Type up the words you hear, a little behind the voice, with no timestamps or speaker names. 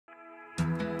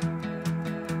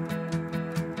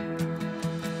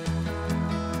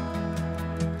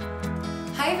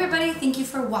Hi everybody, thank you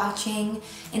for watching.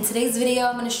 In today's video,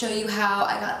 I'm going to show you how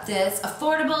I got this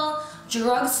affordable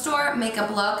drugstore makeup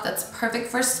look that's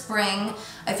perfect for spring.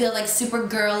 I feel like super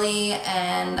girly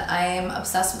and I'm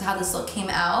obsessed with how this look came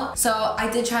out. So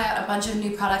I did try out a bunch of new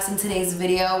products in today's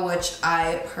video, which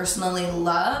I personally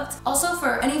loved. Also,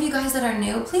 for any of you guys that are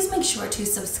new, please make sure to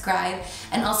subscribe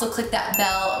and also click that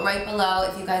bell right below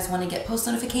if you guys want to get post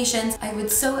notifications. I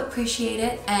would so appreciate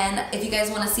it. And if you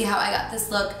guys want to see how I got this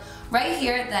look right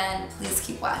here, then please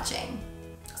keep watching.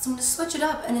 So I'm going to switch it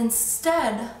up, and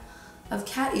instead of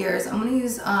cat ears, I'm going to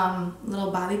use little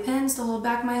bobby pins to hold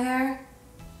back my hair.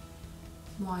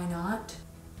 Why not?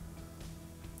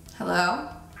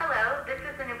 Hello? Hello, this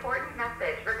is an important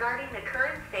message regarding the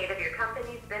current state of your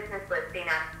company's business listing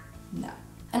at... No.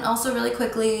 And also really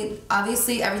quickly,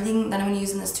 obviously everything that I'm going to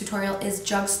use in this tutorial is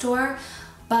Drugstore,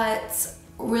 but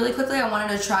really quickly I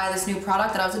wanted to try this new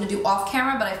product that I was going to do off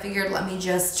camera, but I figured let me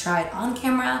just try it on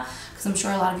camera because I'm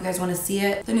sure a lot of you guys want to see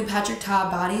it. The new Patrick Ta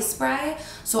body spray.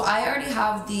 So I already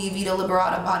have the Vita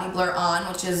Liberata body blur on,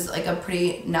 which is like a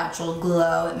pretty natural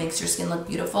glow. It makes your skin look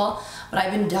beautiful. But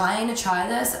I've been dying to try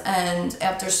this, and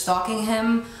after stalking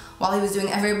him while he was doing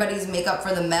everybody's makeup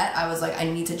for the Met, I was like, I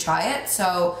need to try it.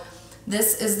 So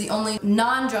this is the only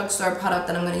non-drugstore product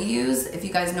that I'm going to use. If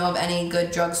you guys know of any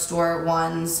good drugstore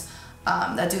ones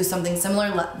that do something similar,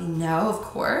 let me know, of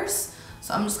course.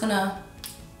 So I'm just gonna...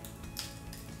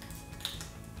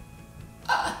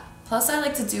 Plus I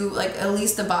like to do like at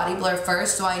least the body blur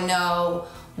first so I know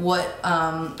what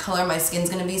color my skin's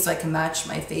gonna be so I can match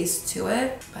my face to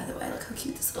it. By the way, look how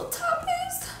cute this little top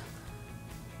is.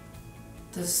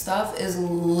 This stuff is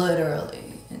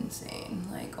literally insane.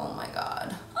 Like, oh my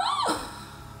god.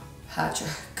 Patrick,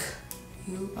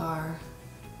 you are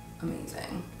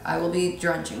amazing. I will be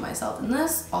drenching myself in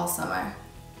this all summer.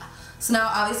 So now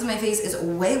obviously my face is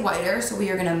way whiter, so we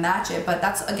are gonna match it, but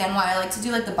that's again why I like to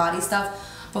do like the body stuff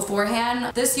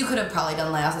beforehand. This you could have probably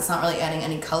done last, it's not really adding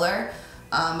any color,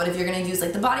 but if you're gonna use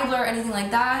like the body blur or anything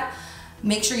like that,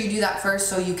 make sure you do that first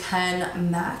so you can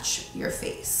match your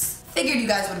face. Figured you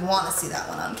guys would want to see that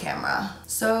one on camera.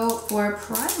 So for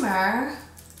primer,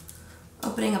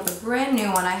 opening up a brand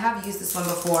new one. I have used this one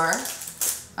before,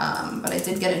 but I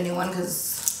did get a new one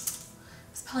because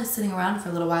it's probably sitting around for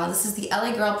a little while. This is the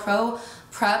LA Girl Pro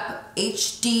Prep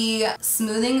HD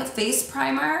Smoothing Face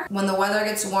Primer. When the weather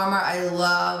gets warmer, I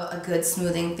love a good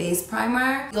smoothing face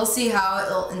primer. You'll see how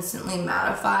it'll instantly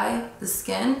mattify the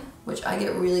skin, which I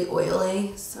get really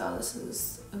oily, so this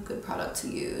is a good product to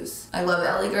use. I love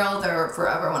LA Girl. They're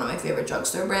forever one of my favorite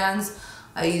drugstore brands.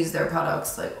 I use their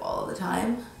products like all the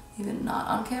time, even not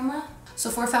on camera. So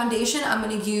for foundation, I'm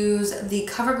going to use the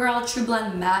CoverGirl True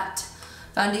Blend Matte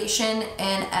Foundation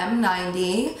in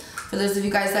M90. For those of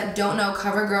you guys that don't know,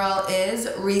 CoverGirl is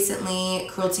recently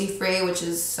cruelty-free, which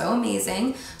is so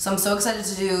amazing. So I'm so excited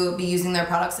to be using their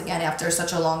products again after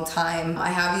such a long time. I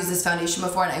have used this foundation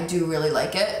before and I do really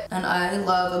like it. And I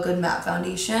love a good matte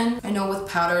foundation. I know with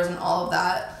powders and all of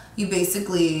that, you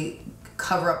basically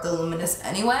cover up the luminous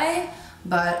anyway,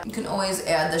 but you can always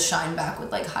add the shine back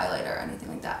with like highlighter or anything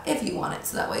like that if you want it.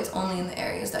 So that way it's only in the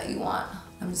areas that you want.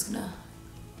 I'm just gonna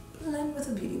blend with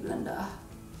a beauty blender.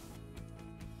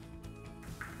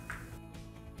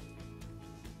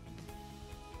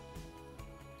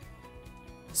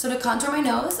 So to contour my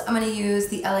nose, I'm going to use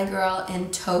the LA Girl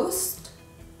in Toast.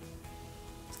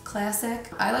 It's classic.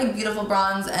 I like Beautiful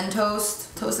Bronze and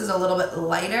Toast. Toast is a little bit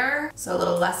lighter, so a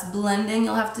little less blending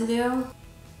you'll have to do.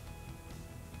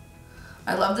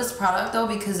 I love this product though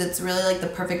because it's really like the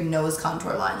perfect nose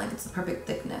contour line. Like it's the perfect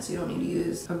thickness. You don't need to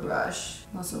use a brush.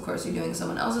 Unless of course you're doing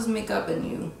someone else's makeup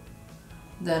and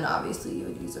then obviously you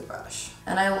would use a brush.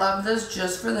 And I love this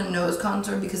just for the nose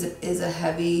contour because it is a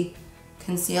heavy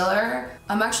concealer.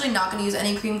 I'm actually not going to use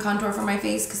any cream contour for my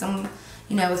face because I'm,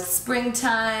 you know, it's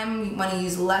springtime, you want to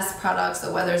use less products,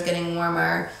 the weather's getting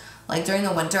warmer. Like during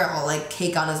the winter, I'll like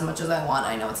cake on as much as I want.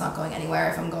 I know it's not going anywhere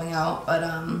if I'm going out, but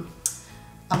I'm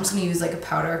just going to use like a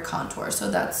powder contour. So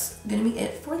that's going to be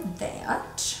it for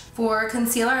that. For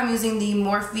concealer, I'm using the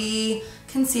Morphe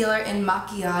Concealer in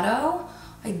Macchiato.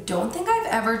 I don't think I've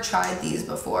ever tried these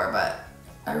before, but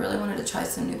I really wanted to try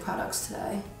some new products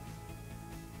today.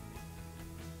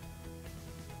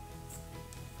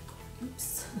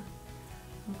 Oops.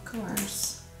 Of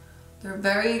course. They're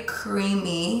very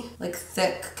creamy, like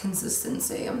thick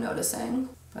consistency, I'm noticing.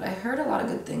 But I heard a lot of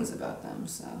good things about them,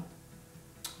 so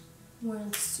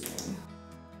we'll see.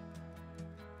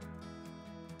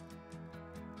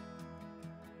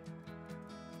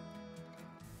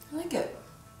 I like it.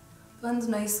 Blends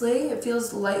nicely. It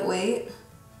feels lightweight. It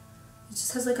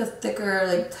just has like a thicker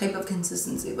like type of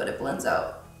consistency, but it blends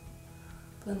out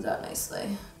Blends out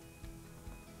nicely.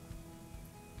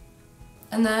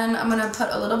 And then I'm gonna put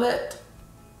a little bit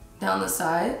down the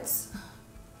sides.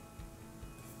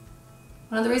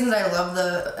 One of the reasons I love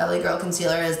the LA Girl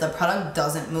concealer is the product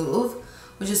doesn't move,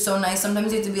 which is so nice.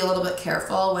 Sometimes you have to be a little bit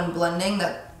careful when blending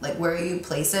that, like where you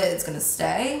place it, it's gonna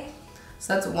stay.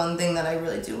 So that's one thing that I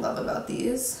really do love about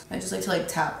these. I just like to like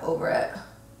tap over it,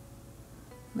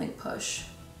 like push.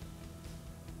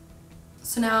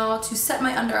 So now to set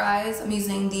my under eyes, I'm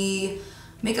using the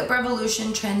Makeup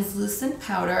Revolution Translucent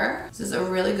Powder. This is a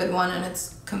really good one and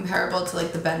it's comparable to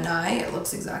like the Ben Nye. It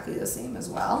looks exactly the same as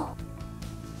well.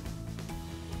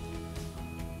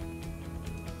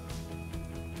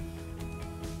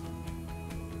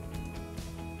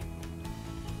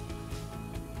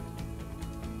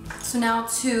 So now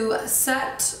to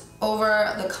set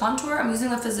over the contour, I'm using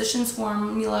the Physicians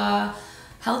Formula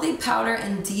Healthy Powder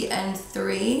in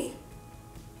DN3.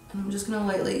 And I'm just gonna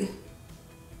lightly,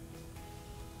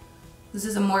 this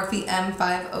is a Morphe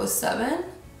M507,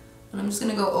 and I'm just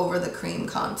gonna go over the cream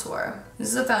contour. This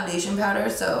is a foundation powder,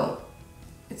 so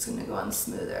it's gonna go on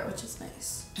smoother, which is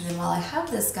nice. And then while I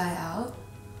have this guy out,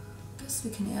 I guess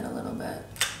we can add a little bit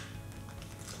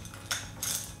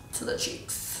to the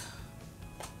cheeks.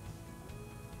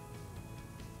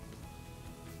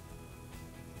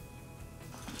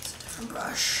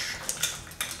 Brush.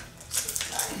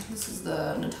 This is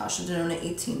the Natasha Denona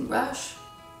 18 brush.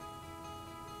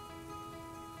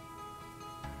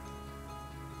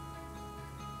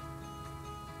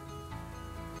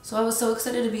 So I was so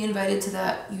excited to be invited to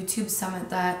that YouTube summit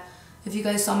that if you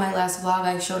guys saw my last vlog,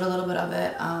 I showed a little bit of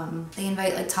it. They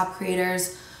invite like top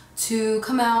creators to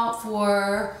come out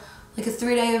for like a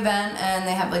 3-day event, and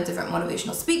they have like different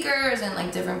motivational speakers and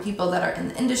like different people that are in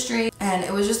the industry, and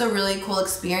it was just a really cool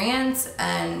experience.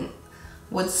 And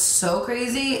what's so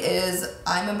crazy is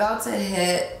I'm about to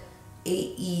hit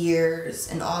 8 years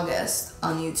in August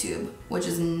on YouTube, which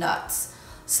is nuts.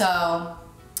 So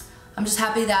I'm just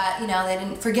happy that, you know, they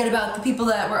didn't forget about the people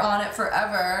that were on it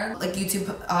forever. Like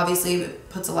YouTube obviously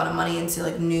puts a lot of money into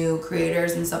like new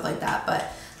creators and stuff like that,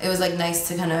 but it was like nice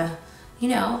to kind of, you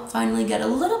know, finally get a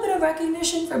little bit of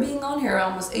recognition for being on here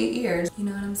almost 8 years. You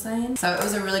know what I'm saying? So it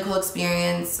was a really cool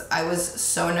experience. I was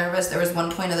so nervous. There was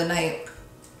one point of the night,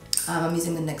 I'm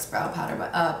using the NYX brow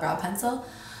pencil.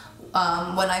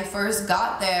 When I first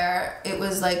got there, it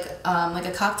was like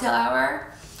a cocktail hour,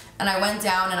 and I went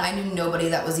down and I knew nobody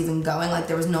that was even going. Like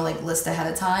there was no like list ahead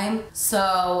of time.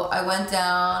 So I went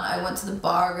down, I went to the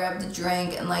bar, grabbed a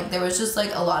drink, and like there was just like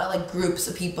a lot of like groups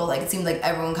of people. Like it seemed like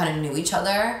everyone kind of knew each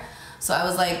other. So I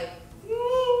was like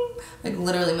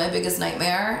literally my biggest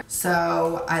nightmare.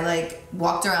 So I like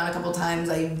walked around a couple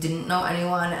times. I didn't know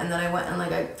anyone, and then I went and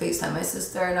like I FaceTimed my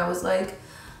sister, and I was like,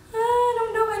 I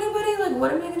don't know anybody, like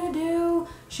what am I gonna do?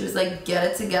 She was like, get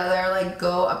it together, like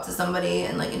go up to somebody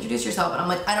and like introduce yourself. And I'm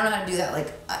like, I don't know how to do that.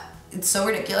 Like it's so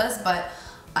ridiculous, but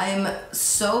I'm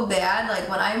so bad. Like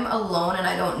when I'm alone and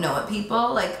I don't know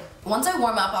people, like once I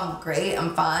warm up, I'm great,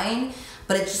 I'm fine.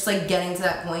 But it's just like getting to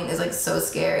that point is like so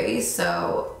scary.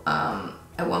 So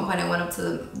at one point I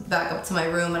went back up to my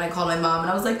room, and I called my mom, and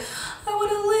I was like, I want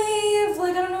to leave,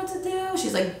 like I don't know what to do.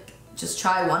 She's like, just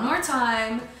try one more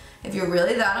time. If you're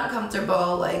really that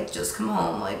uncomfortable, like just come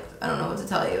home. Like I don't know what to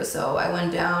tell you. So I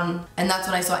went down, and that's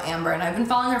when I saw Amber, and I've been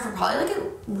following her for probably like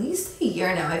at least a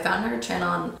year now. I found her channel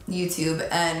on YouTube,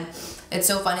 and it's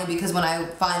so funny because when I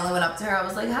finally went up to her, I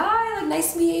was like, hi, like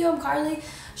nice to meet you, I'm Carli.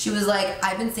 She was like,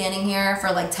 I've been standing here for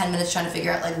like 10 minutes trying to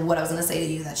figure out like what I was gonna say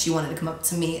to you, that she wanted to come up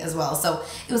to me as well. So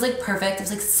it was like perfect, it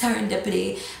was like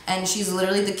serendipity, and she's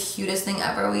literally the cutest thing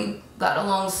ever. We got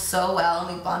along so well,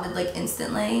 and we bonded like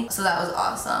instantly. So that was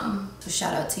awesome. So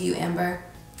shout out to you, Amber.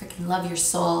 Freaking love your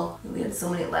soul. We had so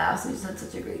many laughs, we just had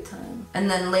such a great time. And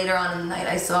then later on in the night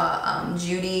I saw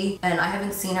Judy, and I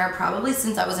haven't seen her probably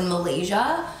since I was in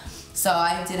Malaysia. So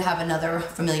I did have another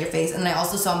familiar face, and I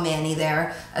also saw Manny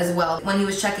there as well. When he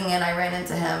was checking in, I ran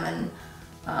into him,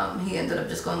 and he ended up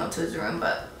just going up to his room,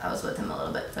 but I was with him a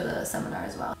little bit for the seminar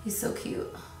as well. He's so cute.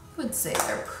 I would say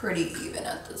they're pretty even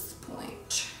at this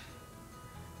point.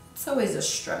 It's always a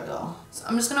struggle. So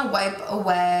I'm just gonna wipe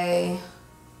away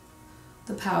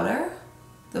the powder,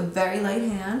 the very light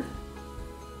hand.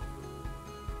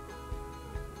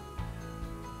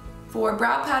 For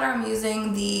brow powder, I'm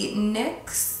using the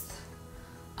NYX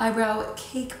Eyebrow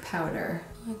Cake Powder.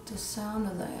 I like the sound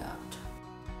of that.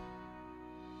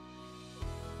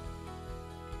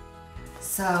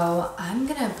 So I'm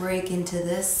gonna break into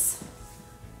this.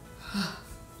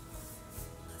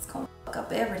 Let's go fuck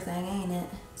up everything, ain't it?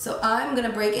 So I'm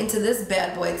gonna break into this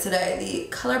bad boy today,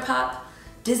 the ColourPop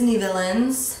Disney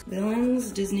Villains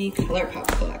Disney ColourPop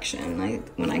collection.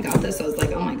 When I got this, I was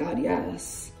like, oh my God,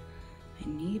 yes. I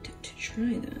need to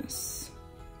try this.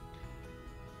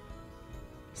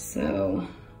 So,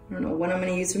 I don't know what I'm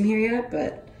gonna use from here yet,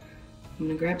 but I'm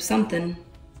gonna grab something.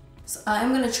 So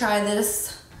I'm gonna try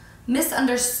this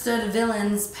Misunderstood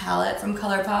Villains palette from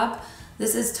ColourPop.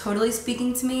 This is totally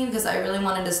speaking to me because I really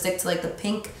wanted to stick to like the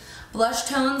pink blush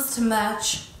tones to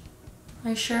match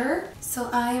my shirt. So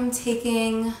I am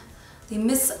taking the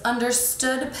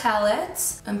Misunderstood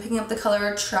palette. I'm picking up the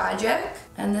color Tragic,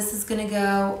 and this is gonna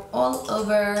go all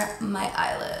over my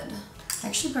eyelid. I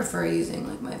actually prefer using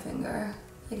like my finger.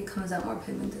 I think it comes out more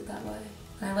pigmented that way.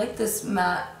 And I like this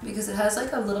matte because it has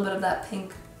like a little bit of that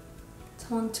pink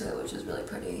tone to it, which is really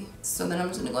pretty. So then I'm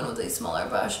just gonna go in with a smaller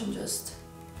brush and just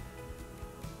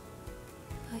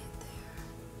right there.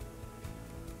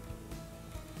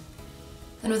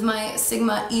 Then with my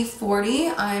Sigma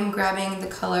E40, I'm grabbing the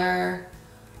color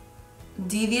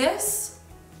Devious,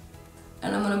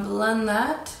 and I'm gonna blend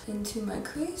that into my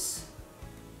crease,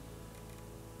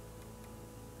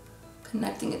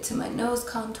 connecting it to my nose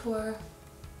contour.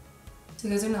 So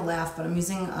you guys are gonna laugh, but I'm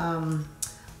using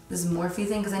this Morphe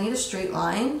thing because I need a straight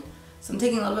line. So I'm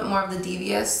taking a little bit more of the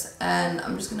Devious, and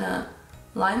I'm just gonna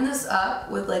line this up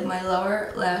with like my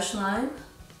lower lash line,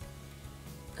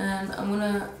 and I'm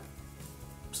gonna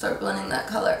start blending that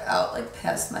color out like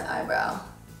past my eyebrow,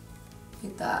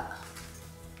 like that.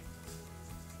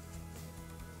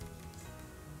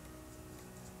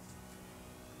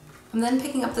 I'm then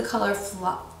picking up the color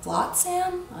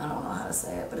Flotsam. I don't know how to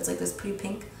say it, but it's like this pretty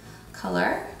pink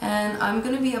color. And I'm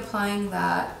gonna be applying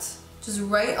that just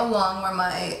right along where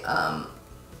my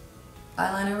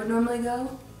eyeliner would normally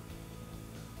go.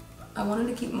 I wanted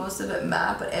to keep most of it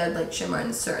matte, but add like shimmer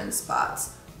in certain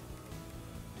spots.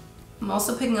 I'm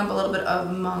also picking up a little bit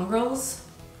of Mongrels.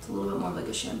 It's a little bit more like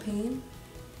a champagne.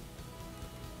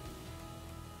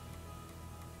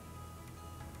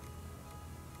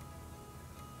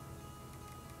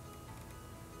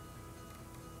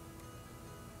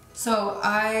 So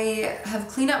I have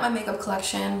cleaned out my makeup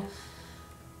collection,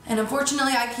 and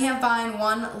unfortunately I can't find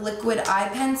one liquid eye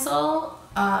pencil,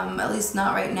 at least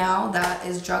not right now, that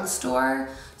is Drugstore.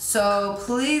 So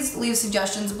please leave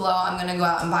suggestions below. I'm gonna go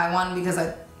out and buy one because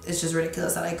it's just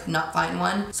ridiculous that I could not find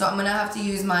one. So I'm gonna have to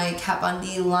use my Kat Von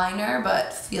D liner,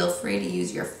 but feel free to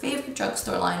use your favorite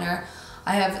drugstore liner.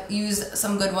 I have used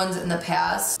some good ones in the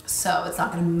past, so it's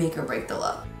not gonna make or break the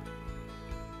look.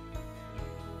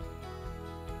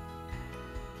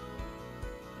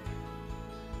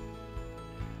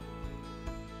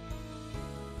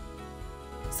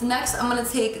 So next I'm gonna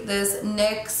take this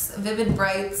NYX Vivid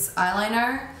Brights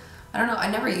eyeliner. I don't know,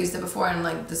 I never used it before, and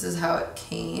like this is how it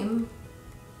came.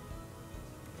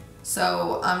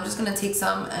 So I'm just gonna take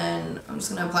some and I'm just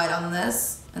gonna apply it on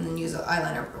this and then use an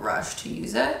eyeliner brush to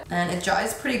use it. And it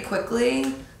dries pretty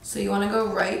quickly, so you wanna go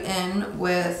right in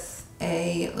with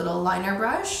a little liner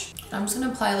brush. I'm just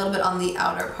gonna apply a little bit on the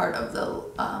outer part of the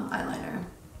eyeliner.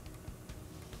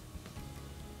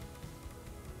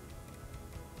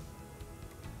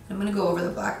 I'm gonna go over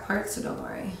the black part, so don't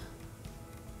worry.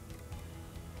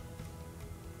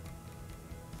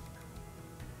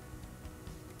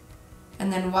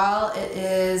 And then while it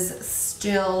is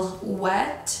still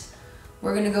wet,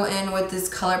 we're gonna go in with this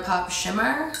ColourPop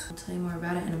shimmer. I'll tell you more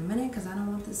about it in a minute because I don't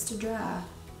want this to dry.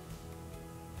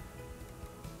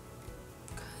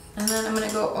 Okay. And then I'm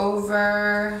gonna go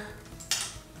over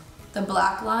the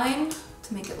black line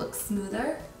to make it look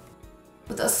smoother.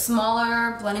 With a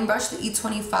smaller blending brush, the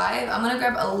E25, I'm gonna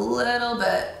grab a little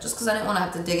bit, just because I didn't want to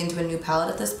have to dig into a new palette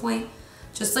at this point.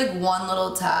 Just like one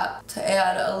little tap to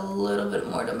add a little bit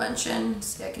more dimension.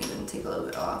 See, I can even take a little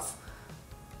bit off.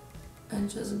 And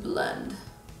just blend.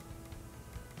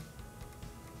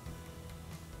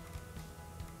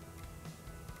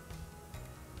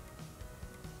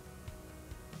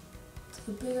 To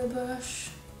the bigger brush.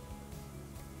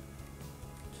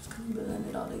 Just kind of blend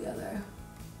it all together.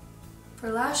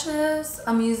 For lashes,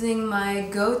 I'm using my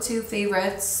go-to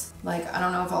favorites. Like, I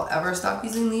don't know if I'll ever stop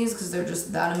using these because they're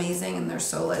just that amazing and they're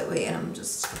so lightweight and I'm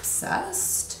just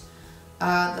obsessed.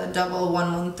 The double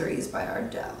 113s by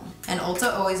Ardell. And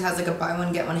Ulta always has like a buy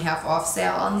one get one half off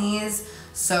sale on these.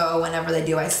 So whenever they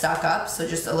do, I stock up. So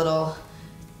just a little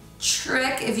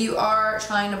trick, if you are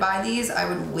trying to buy these, I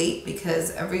would wait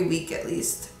because every week at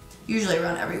least, usually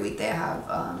around every week they have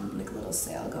like a little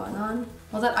sale going on.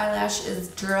 While that eyelash is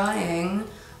drying,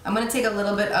 I'm gonna take a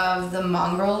little bit of the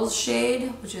Mongrels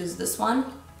shade, which is this one.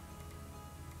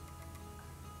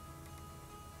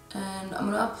 And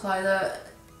I'm gonna apply that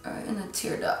right in the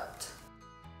tear duct.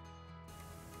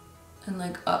 And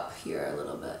like up here a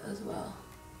little bit as well.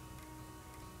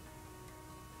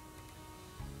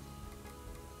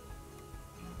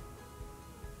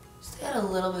 Just add a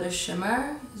little bit of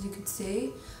shimmer, as you can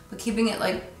see, but keeping it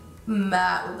like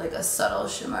matte with like a subtle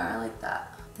shimmer like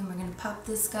that. Then we're gonna pop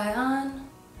this guy on.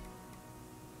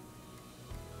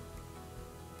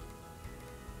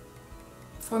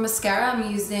 For mascara,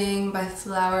 I'm using by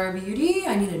Flower Beauty.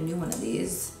 I need a new one of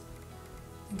these.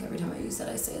 I think every time I use that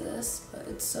I say this, but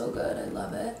it's so good, I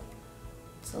love it.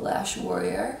 It's a Lash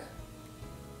Warrior.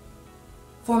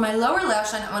 For my lower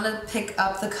lash line, I'm gonna pick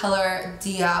up the color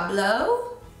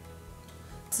Diablo.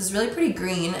 This is really pretty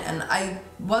green, and I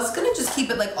was gonna just keep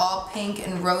it like all pink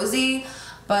and rosy,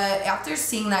 but after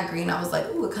seeing that green, I was like,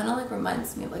 ooh, it kind of like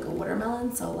reminds me of like a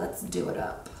watermelon, so let's do it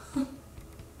up.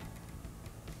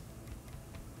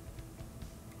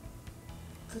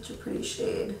 Such a pretty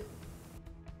shade.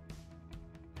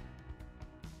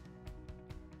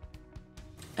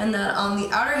 And then on the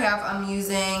outer half, I'm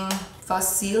using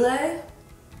Facile.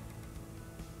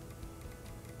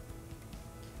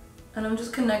 And I'm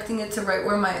just connecting it to right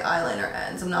where my eyeliner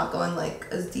ends. I'm not going like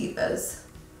as deep as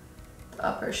the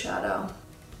upper shadow.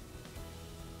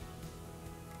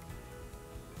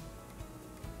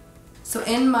 So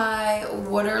in my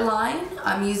waterline,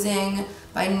 I'm using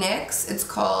by NYX. It's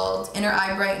called Inner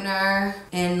Eye Brightener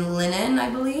in Linen, I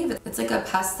believe. It's like a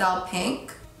pastel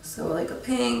pink. So like a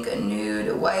pink, a nude,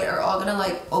 a white are all gonna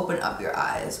like open up your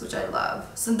eyes, which I love.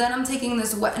 So then I'm taking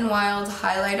this Wet n Wild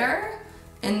highlighter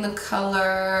in the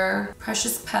color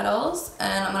Precious Petals,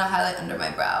 and I'm gonna highlight under my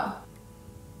brow.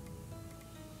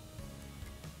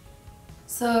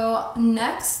 So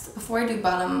next, before I do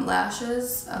bottom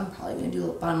lashes, I'm probably gonna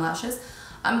do bottom lashes,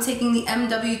 I'm taking the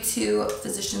MW2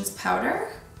 Physicians Powder,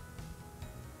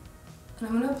 and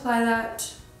I'm gonna apply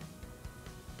that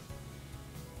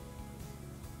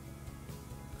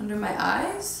under my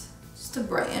eyes, just to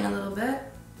brighten a little bit.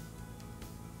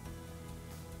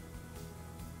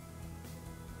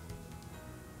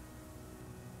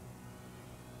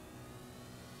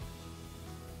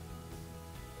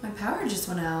 My power just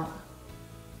went out.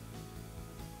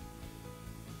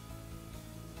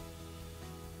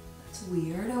 That's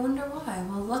weird, I wonder why.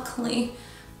 Well, luckily,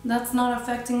 that's not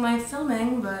affecting my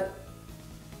filming, but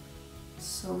it's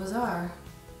so bizarre.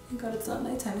 Thank God it's not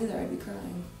nighttime either, I'd be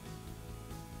crying.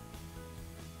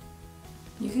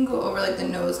 You can go over like the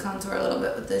nose contour a little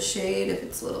bit with this shade if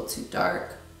it's a little too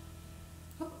dark.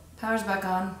 Oh, power's back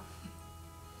on.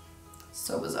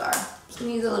 So bizarre. Just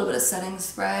gonna use a little bit of setting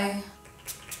spray.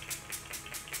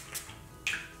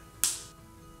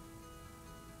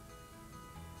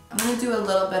 I'm gonna do a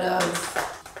little bit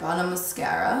of bottom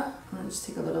mascara. I'm gonna just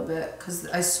take a little bit, because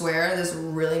I swear this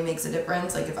really makes a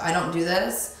difference. Like if I don't do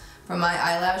this for my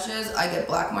eyelashes, I get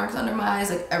black marks under my eyes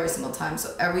like every single time.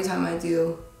 So every time I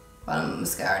do bottom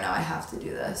mascara now, I have to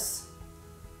do this.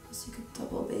 So you could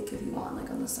double bake if you want, like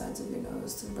on the sides of your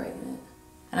nose to brighten it.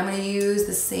 And I'm gonna use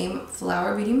the same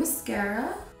Flower Beauty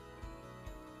mascara.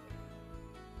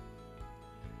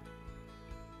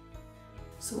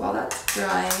 So while that's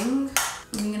drying,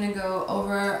 I'm gonna go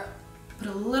over, put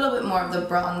a little bit more of the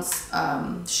bronze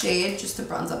shade just to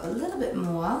bronze up a little bit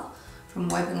more from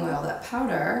wiping away all that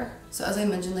powder. So as I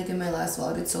mentioned like in my last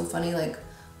vlog, it's so funny, like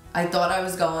I thought I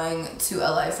was going to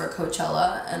LA for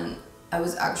Coachella, and I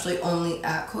was actually only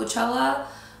at Coachella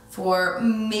for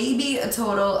maybe a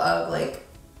total of like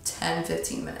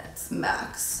 10-15 minutes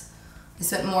max. I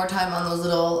spent more time on those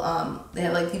little, they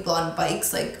had like people on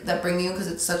bikes like that bring you, because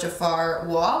it's such a far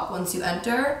walk once you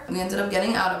enter. And we ended up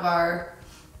getting out of our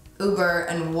Uber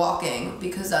and walking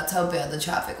because that's how bad the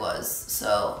traffic was.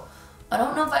 So I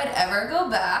don't know if I'd ever go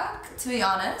back, to be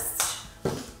honest,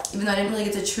 even though I didn't really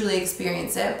get to truly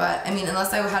experience it. But I mean,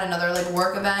 unless I had another like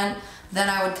work event, then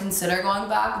I would consider going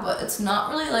back, but it's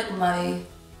not really like my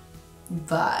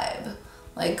vibe.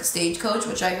 Like Stagecoach,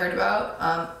 which I heard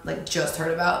about, like just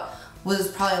heard about,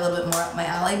 was probably a little bit more up my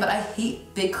alley, but I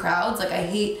hate big crowds. Like I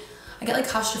get like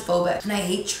claustrophobic and I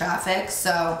hate traffic,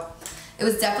 so it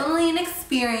was definitely an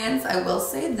experience, I will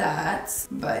say that.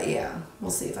 But yeah, we'll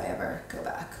see if I ever go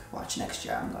back. Watch next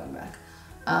year, I'm going back.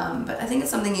 But I think it's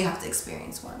something you have to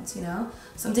experience once, you know?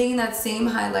 So I'm taking that same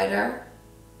highlighter.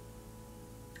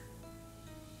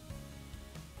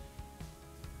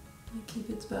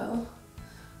 Cupid's bow.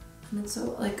 And it's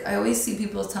so, like, I always see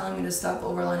people telling me to stop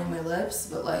overlining my lips,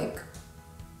 but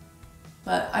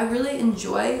I really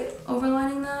enjoy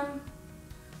overlining them.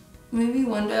 Maybe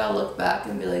one day I'll look back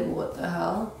and be like, what the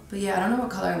hell? But yeah, I don't know what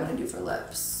color I want to do for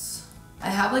lips. I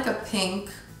have like a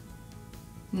pink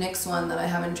NYX one that I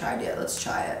haven't tried yet. Let's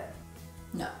try it.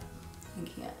 No, I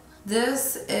can't.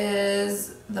 This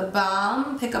is the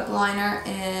BALM Pickup Liner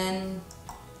in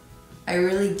I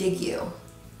Really Dig You.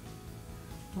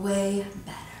 Way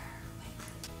better.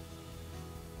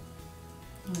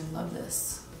 I love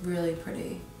this. Really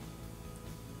pretty.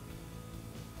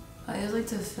 I just like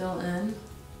to fill in.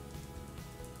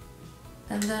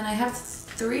 And then I have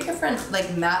 3 different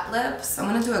like matte lips. I'm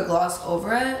gonna do a gloss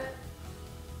over it.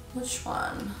 Which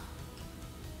one?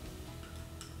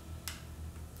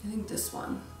 I think this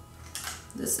one.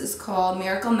 This is called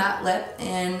Miracle Matte Lip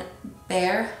in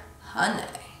Bare Honey.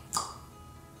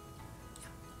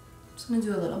 Just gonna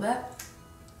do a little bit.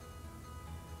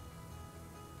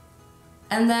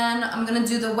 And then I'm gonna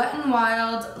do the Wet n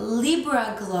Wild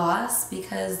Libra gloss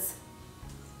because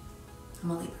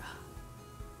I'm a Libra.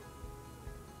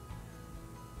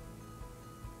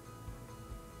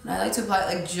 And I like to apply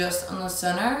it like just on the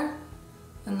center.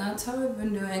 And that's how I've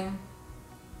been doing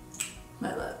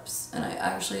my lips. And I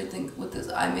actually think with this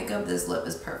eye makeup, this lip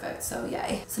is perfect, so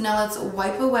yay. So now let's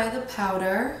wipe away the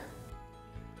powder.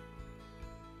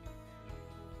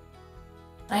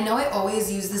 I know I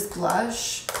always use this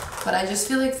blush, but I just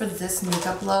feel like for this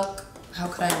makeup look, how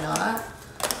could I not?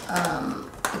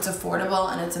 It's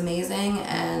affordable and it's amazing,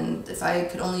 and if I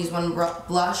could only use one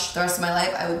blush the rest of my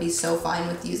life, I would be so fine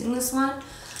with using this one.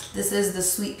 This is the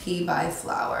Sweet Pea by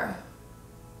Flower.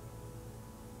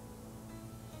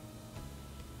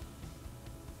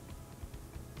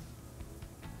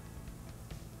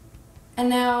 And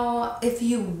now, if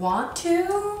you want to,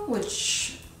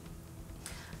 which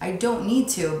I don't need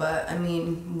to, but I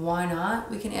mean, why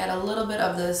not? We can add a little bit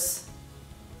of this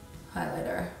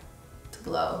highlighter to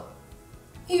glow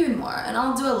even more. And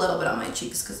I'll do a little bit on my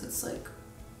cheeks because it's like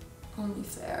only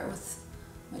fair with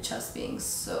my chest being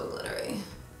so glittery.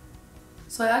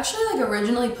 So I actually like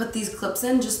originally put these clips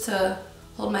in just to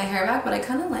hold my hair back, but I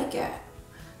kind of like it.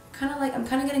 I'm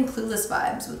kind of getting Clueless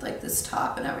vibes with like this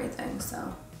top and everything, so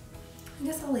I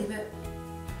guess I'll leave it.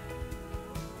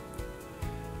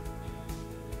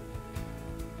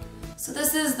 So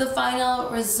this is the final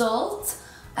result.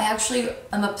 I actually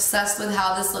am obsessed with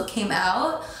how this look came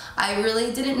out. I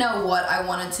really didn't know what I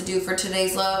wanted to do for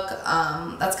today's look.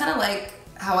 That's kind of like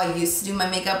how I used to do my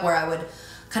makeup, where I would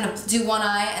kind of do one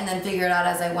eye and then figure it out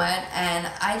as I went, and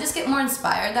I just get more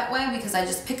inspired that way because I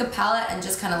just pick a palette and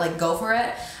just kind of like go for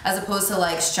it as opposed to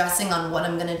like stressing on what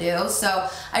I'm gonna do. So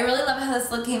I really love how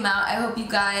this look came out. I hope you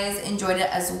guys enjoyed it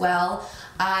as well.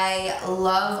 I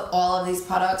love all of these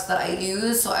products that I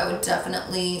use, so I would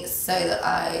definitely say that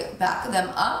I back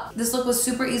them up. This look was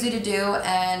super easy to do,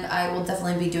 and I will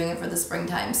definitely be doing it for the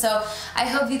springtime. So I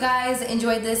hope you guys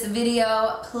enjoyed this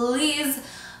video. Please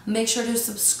make sure to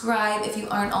subscribe if you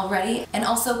aren't already, and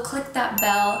also click that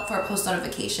bell for post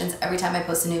notifications every time I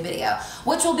post a new video,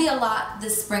 which will be a lot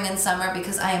this spring and summer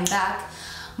because I am back.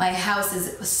 My house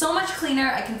is so much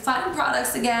cleaner. I can find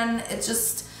products again. It's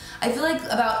just, I feel like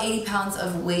about 80 pounds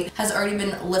of weight has already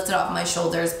been lifted off my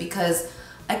shoulders because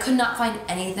I could not find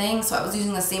anything, so I was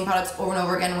using the same products over and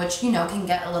over again, which, you know, can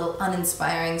get a little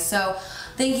uninspiring. So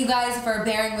thank you guys for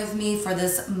bearing with me for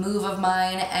this move of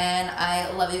mine, and I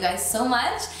love you guys so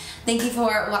much. Thank you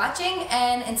for watching,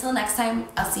 and until next time,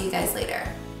 I'll see you guys later.